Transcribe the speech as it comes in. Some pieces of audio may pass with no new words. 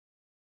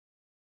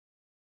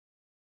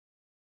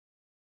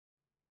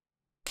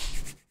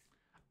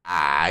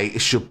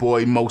It's your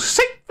boy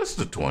Moseefus,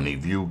 the 20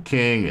 view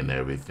king, and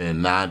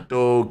everything I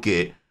do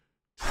get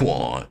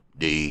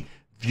 20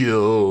 views.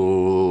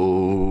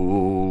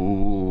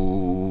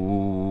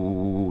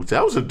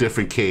 That was a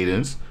different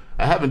cadence.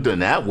 I haven't done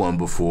that one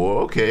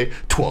before. Okay,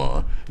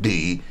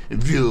 20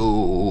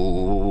 views.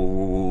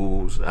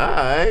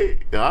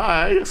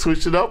 Alright,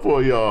 switch it up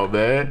for y'all,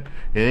 man.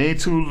 It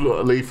ain't too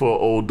late for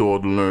an old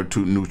dog to learn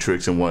two new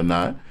tricks and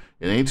whatnot.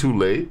 It ain't too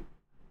late.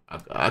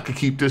 I could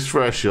keep this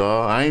fresh,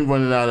 y'all. I ain't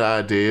running out of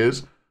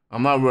ideas.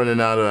 I'm not running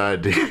out of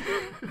ideas.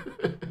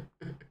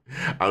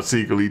 I'm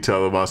secretly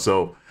telling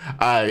myself,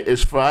 alright,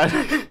 it's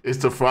Friday. It's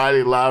the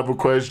Friday live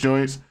request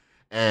joints,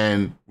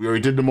 and we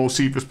already did the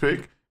Moseefus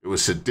pick. It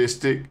was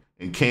Sadistic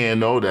and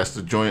KNO. That's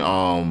the joint.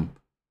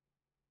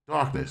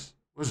 Darkness.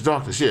 What's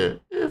Darkness? Yeah.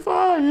 If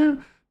I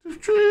am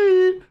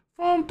free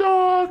from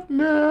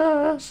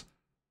darkness.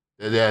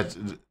 Was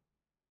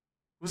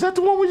that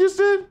the one we just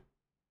did?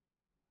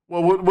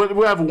 Well,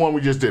 whatever one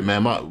we just did,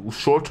 man. My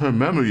short-term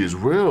memory is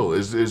real.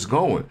 It's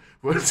going.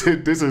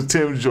 This is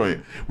Tim's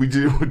joint. We're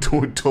doing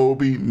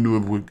TOBE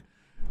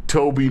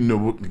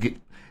NWIGWE,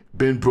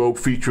 Been Broke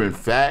featuring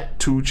Fat,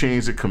 2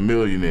 Chainz, and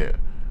Chamillionaire.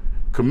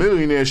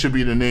 Chamillionaire should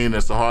be the name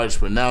that's the hardest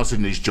to pronounce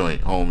in this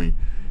joint, homie.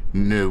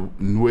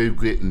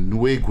 NWIGWE.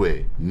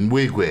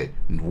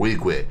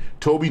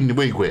 TOBE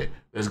NWIGWE.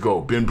 Let's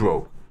go. Been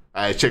Broke.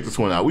 All right, check this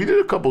one out. We did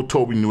a couple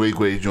TOBE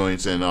NWIGWE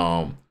joints, and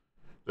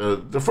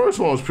the first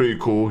one was pretty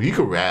cool. He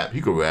could rap.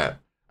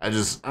 I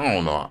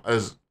don't know.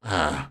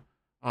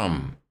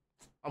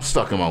 I'm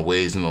stuck in my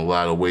ways in a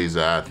lot of ways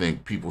that I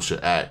think people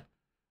should act,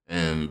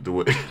 and the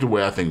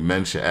way I think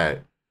men should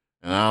act.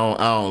 And I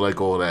don't like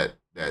all that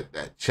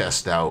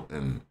chest out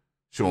and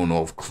showing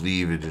off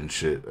cleavage and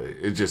shit.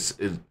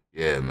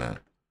 Yeah, man.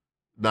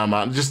 Not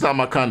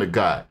my kind of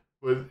guy.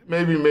 But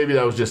maybe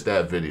that was just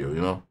that video, you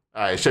know?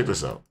 All right, check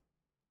this out.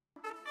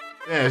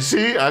 Yeah,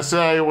 see, I said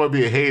I didn't want to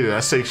be a hater. I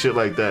say shit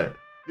like that.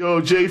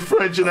 Yo, Jay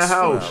French in the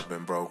house.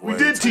 We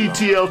did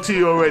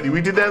TTLT already.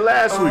 We did that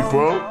last week,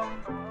 bro.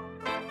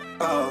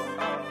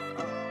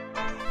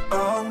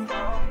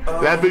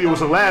 That video was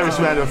hilarious,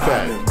 matter of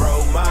fact. I've been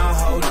broke my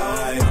whole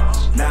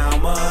life. Now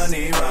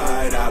money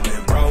right. I've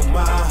been broke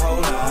my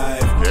whole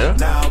life. Yeah.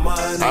 Now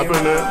money I've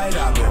been there.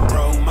 I've been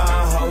broke my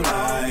whole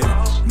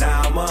life.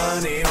 Now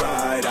money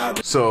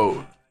right.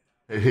 So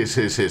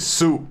his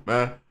suit,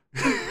 man.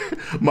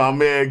 My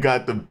man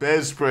got the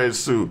bedspread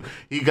suit.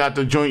 He got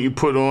the joint you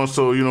put on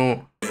so you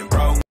know.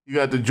 You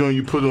got the joint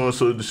you put on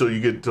so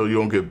you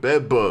don't get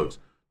bed bugs.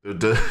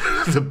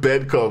 The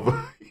bed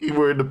cover. He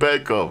wearing the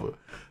bed cover.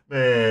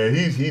 Man,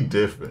 he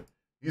different.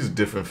 He's a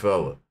different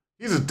fella.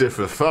 Where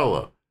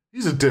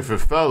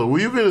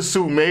you get a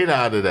suit made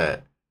out of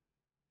that?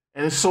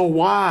 And it's so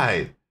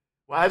wide.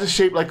 Why is it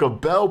shaped like a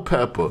bell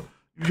pepper?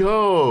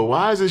 Yo,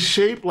 why is it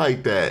shaped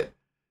like that?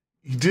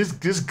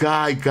 This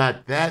guy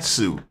got that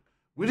suit.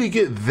 Where did he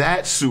get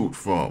that suit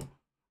from?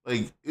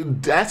 Like,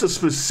 that's a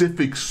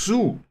specific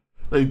suit.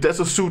 Like, that's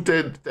a suit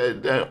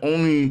that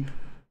only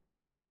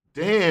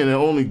Dan and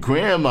only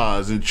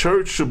grandmas in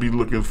church should be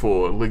looking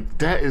for. Like,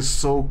 that is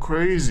so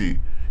crazy.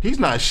 He's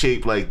not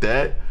shaped like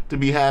that to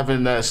be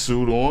having that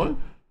suit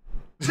on.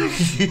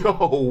 Yo,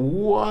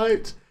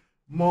 what?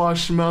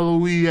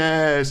 Marshmallowy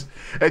ass.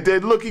 And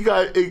then look,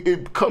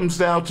 it comes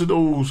down to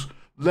those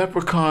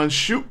leprechaun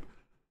shoes.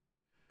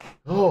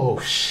 Oh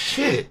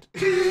shit.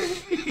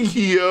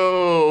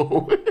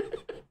 Yo.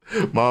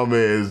 My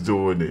man's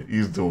doing it.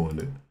 He's doing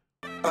it.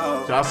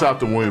 Shouts out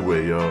to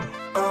Winway, yo.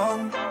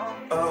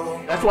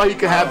 That's why he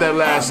can have that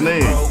last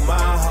name.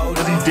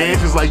 Because he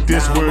dances like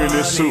this wearing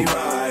this suit.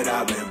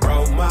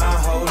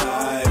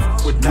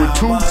 With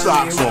 2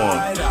 socks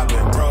on.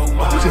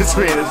 This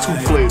man has 2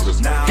 flavors.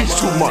 He's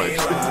too much.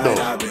 No.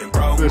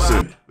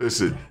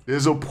 Listen.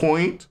 There's a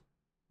point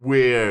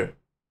where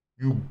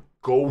you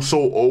go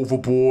so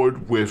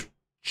overboard with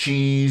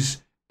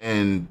cheese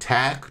and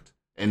tact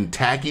and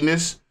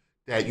tackiness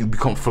that you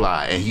become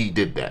fly. And he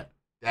did that.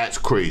 That's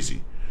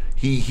crazy.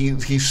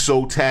 He's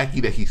so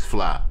tacky that he's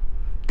fly.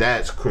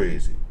 That's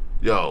crazy.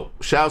 Yo,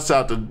 shouts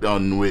out to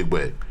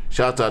NWIGWE.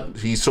 Shouts out,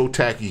 he's so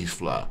tacky, he's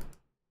fly.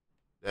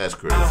 That's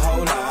crazy. My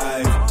whole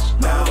life,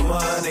 now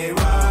money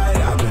right.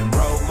 I've been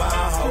broke my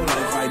whole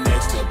life, right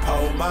next to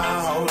pole my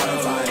whole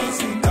life. I ain't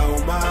seen no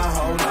my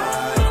whole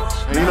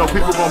life. And you know,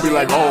 people gonna be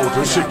like, oh,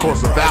 this shit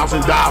costs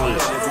 $1,000.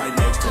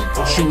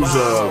 Those shoes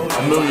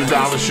 $1 million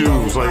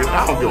shoes. Like,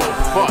 I don't give a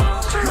fuck.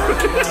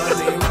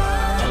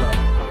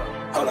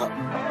 Hold up.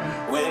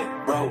 We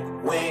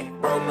ain't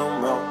broke no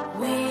more.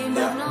 We ain't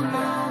broke no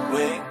more.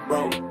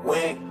 Yeah. We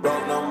ain't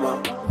broke no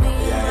more.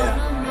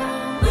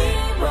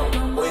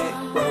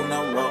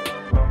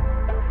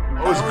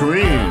 Oh, it's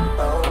green.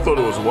 I thought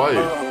it was white.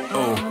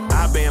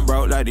 I've been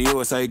broke like like the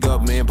USA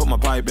government. Put my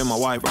pipe in my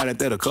wife right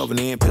after the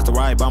covenant. Pistol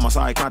right by my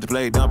side,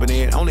 contemplate dumping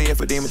it. Only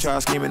if a demon try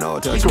scheming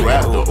or touch me.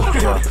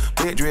 Yeah.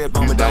 Big drip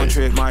on me, don't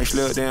trick, might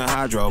slip down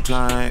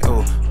hydroplane.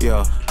 Oh,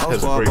 yeah. Hope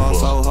for a ball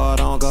so hard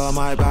on God,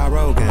 might buy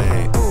road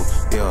game.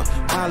 Oh, yeah.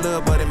 High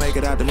little buddy make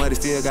it out the muddy,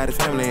 still got his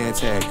family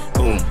intact.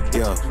 Oh,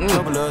 yeah.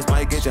 Couple of us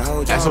might get your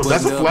whole job. That's a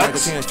flex.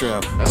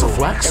 That's a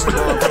flex. Every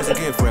dog person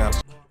get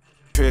frapped.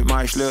 Trick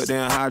might slip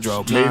down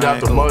hydroplane. Made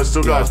out the mud,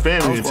 still got his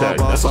family intact.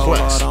 That's a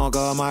flex. On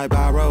God, might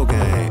buy road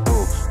game.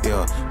 Oh,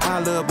 yeah. High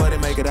little buddy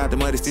make it out the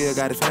muddy, still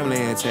got his family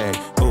intact.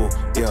 Oh,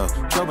 yeah.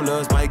 Trouble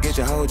us might get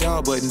your whole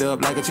jaw buttoned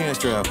up like a chin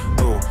strap.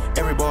 Oh,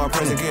 every bar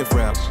person get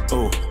frapped.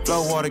 Oh,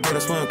 flow water get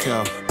a swim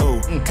cap. Oh,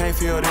 can't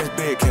feel this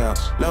big cap.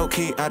 Low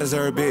key, I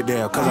deserve big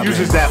deal. He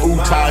uses that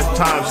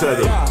time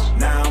setup.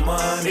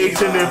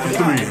 Ace in there for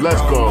 3. Let's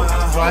go.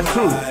 Try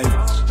 2.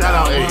 Shout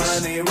out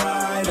Ace.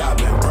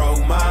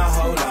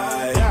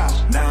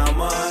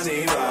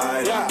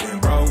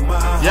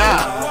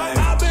 Yeah.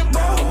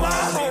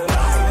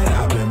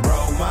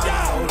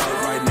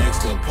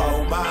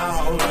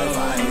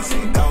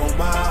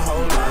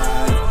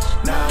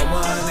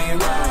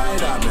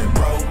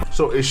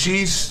 So is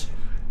she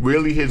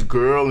really his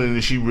girl, and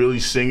is she really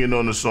singing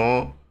on the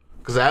song?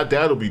 Because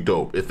that'll be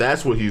dope if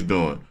that's what he's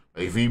doing.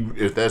 Like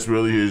if that's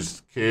really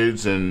his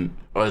kids, and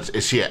or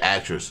is she an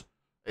actress?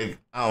 Like,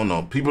 I don't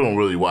know. People don't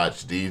really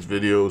watch these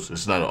videos.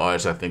 It's not an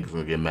artist I think is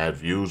gonna get mad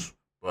views.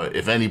 But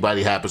if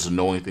anybody happens to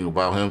know anything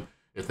about him,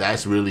 if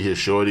that's really his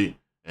shorty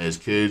and his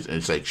kids, and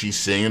it's like she's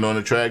singing on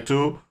the track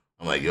too,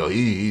 I'm like, yo,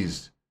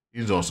 he's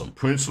on some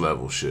Prince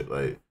level shit.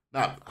 Like,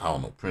 I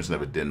don't know. Prince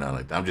never did nothing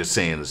like that. I'm just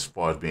saying as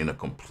far as being a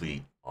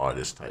complete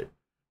artist type.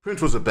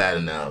 Prince was a bad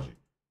analogy.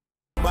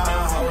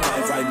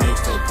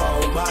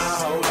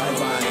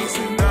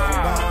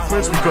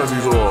 Prince because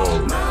he's all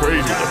crazy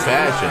with the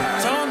fashion.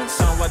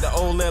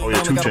 Oh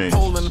yeah, 2 Chainz.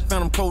 Pole in the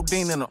phantom,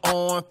 codeine in the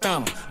on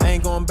phantom. I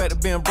ain't going back to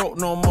being broke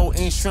no more.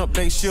 Ain't shrimp,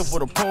 they shift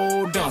with a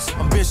pole dance.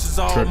 Ambitious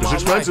all shrimp my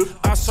is expensive. Life.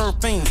 I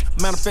serve fiends,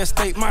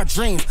 manifestate my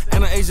dreams.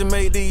 And an Asian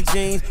made these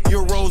jeans,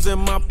 euros in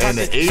my pocket. And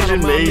the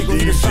Asian made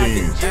these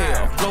jeans.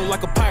 Yeah, flow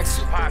like a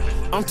paxi.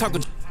 I'm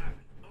talking.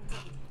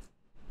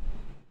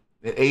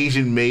 The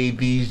Asian made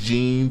these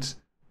jeans.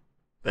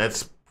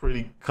 That's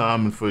pretty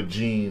common for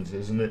jeans,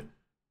 isn't it?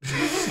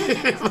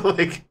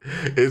 Like,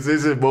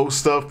 isn't most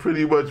stuff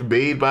pretty much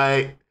made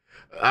by?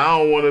 I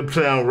don't want to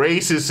sound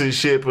racist and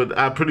shit, but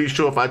I'm pretty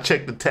sure if I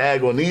check the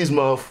tag on these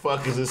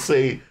motherfuckers and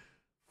say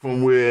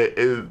from where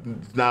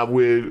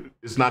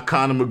it's not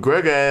Conor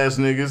McGregor ass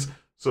niggas.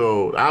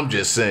 So I'm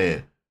just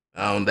saying,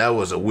 that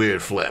was a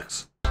weird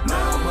flex.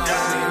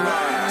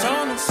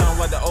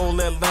 Like the old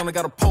Atlanta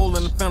got a pole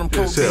in the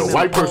phantom. Yeah, a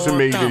white person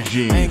made these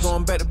jeans. Ain't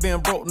going back to being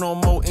broke no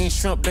more. Ain't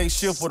shrimp, they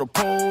shift with a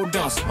pole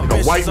dance.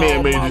 A white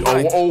man made it.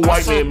 An old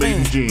white man made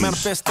these jeans.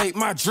 Manifestate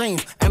my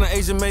dreams. And an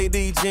Asian made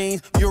these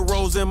jeans.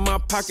 Euros in my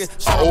pocket.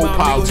 An old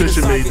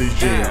politician made these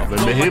jeans.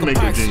 They made him make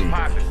the jeans.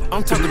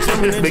 I'm talking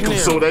Chamillionaire. Make him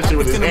sew that shit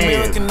with his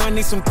hands. I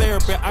need some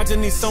therapy. I just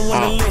need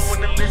someone to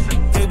listen.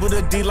 With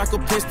a D like a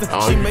piston.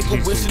 She make a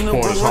wish in the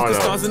room like the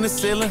stars in the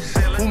ceiling.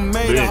 Who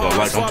made a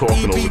hard swap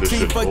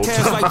EBT for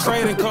cash like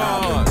trading cards? I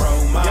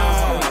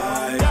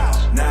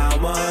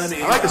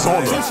like the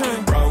song though. I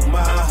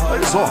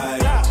like the song.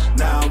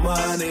 Now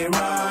money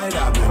right,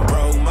 I've been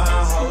broke my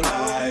whole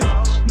life.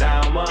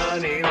 Now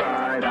money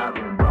right, I've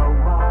been broke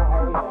my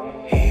whole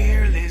life.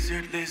 Here,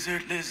 lizard.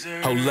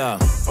 Hold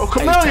up. Oh,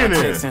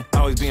 Chamillionaire.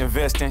 Always be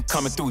investing,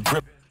 coming through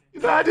drip.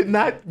 You know, I did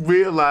not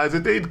realize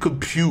that they'd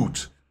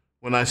compute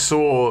when I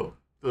saw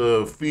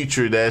the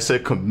feature that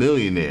said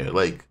Chamillionaire.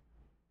 Like,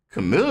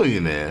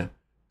 Chamillionaire?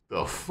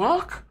 The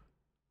fuck?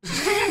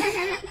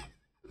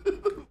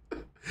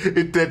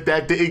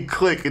 that didn't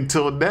click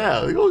until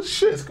now. Like, oh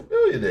shit, it's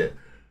Chamillionaire.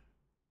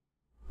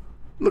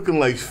 Looking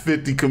like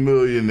 50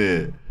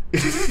 Chamillionaire.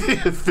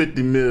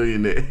 50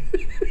 millionaire.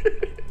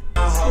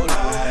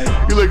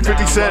 You like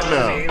 50 Cent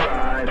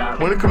now.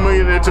 When did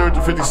Chamillionaire turn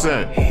to 50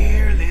 Cent?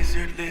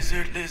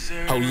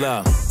 Hold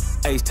up.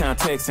 H-Town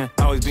Texan,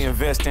 always be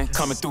investing,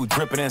 coming through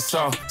dripping and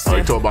soft. Oh,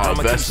 you talk about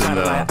investing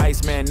now. Like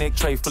Iceman, Nick,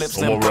 Trey flips,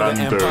 I'm over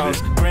riding 30.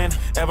 Grin,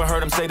 ever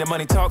heard him say that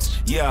money talks?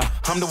 Yeah,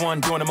 I'm the one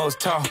doing the most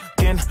talking.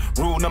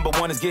 Rule number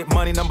 1 is get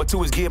money, number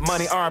 2 is get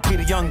money. RP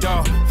the young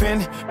dog.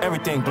 Finn,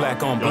 everything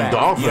black on black.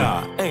 Dolphin.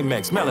 Yeah,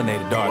 Amex,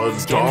 melanated dark.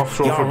 Y'all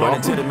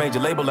running to the major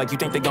label like you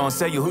think they gonna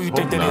sell you. Who you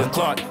think that is,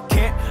 Clark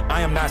Kent?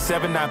 I am not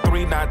 7, not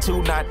 3, not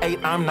 2, not 8.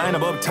 I'm 9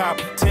 above top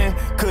 10.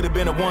 Could have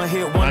been a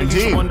one-hit wonder.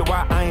 You should wonder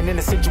why I ain't in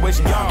the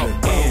situation y'all in.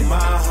 My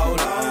whole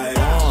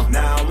life,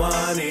 now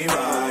money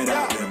right.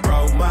 I've been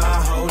broke my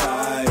whole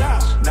life.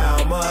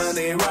 Now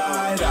money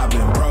right. I've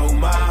been broke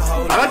my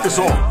whole life. I like the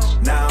song.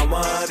 Now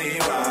money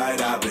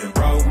right. I've been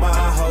broke my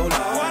whole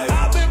life.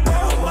 I've been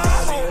broke my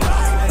whole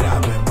life.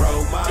 I've been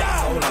broke my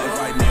whole life.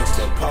 Right next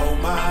to pole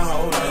my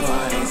whole life.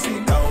 I ain't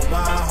seen no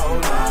my whole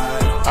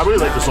life. I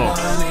really like the song.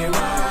 Money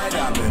right.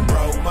 I've been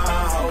broke my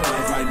whole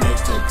life. Right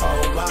next to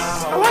pole my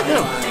whole life. I like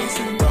him.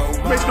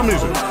 Makes good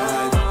music.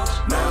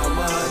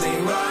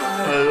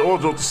 All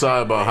jokes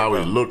aside about how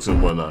he looks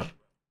and whatnot.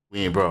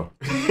 We ain't bro.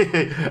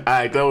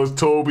 Alright, that was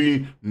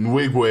TOBE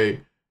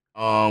NWIGWE,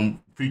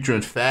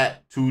 featuring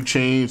Fat, 2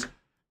 Chainz,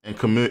 and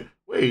Commit.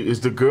 Wait, is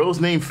the girl's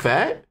name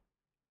Fat?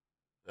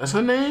 That's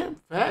her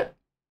name? Fat?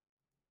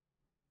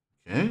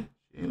 Okay.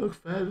 She ain't look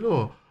fat at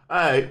all.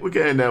 Alright, we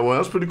can end that one.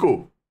 That's pretty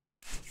cool.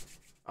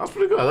 That was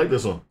pretty good. I like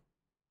this one.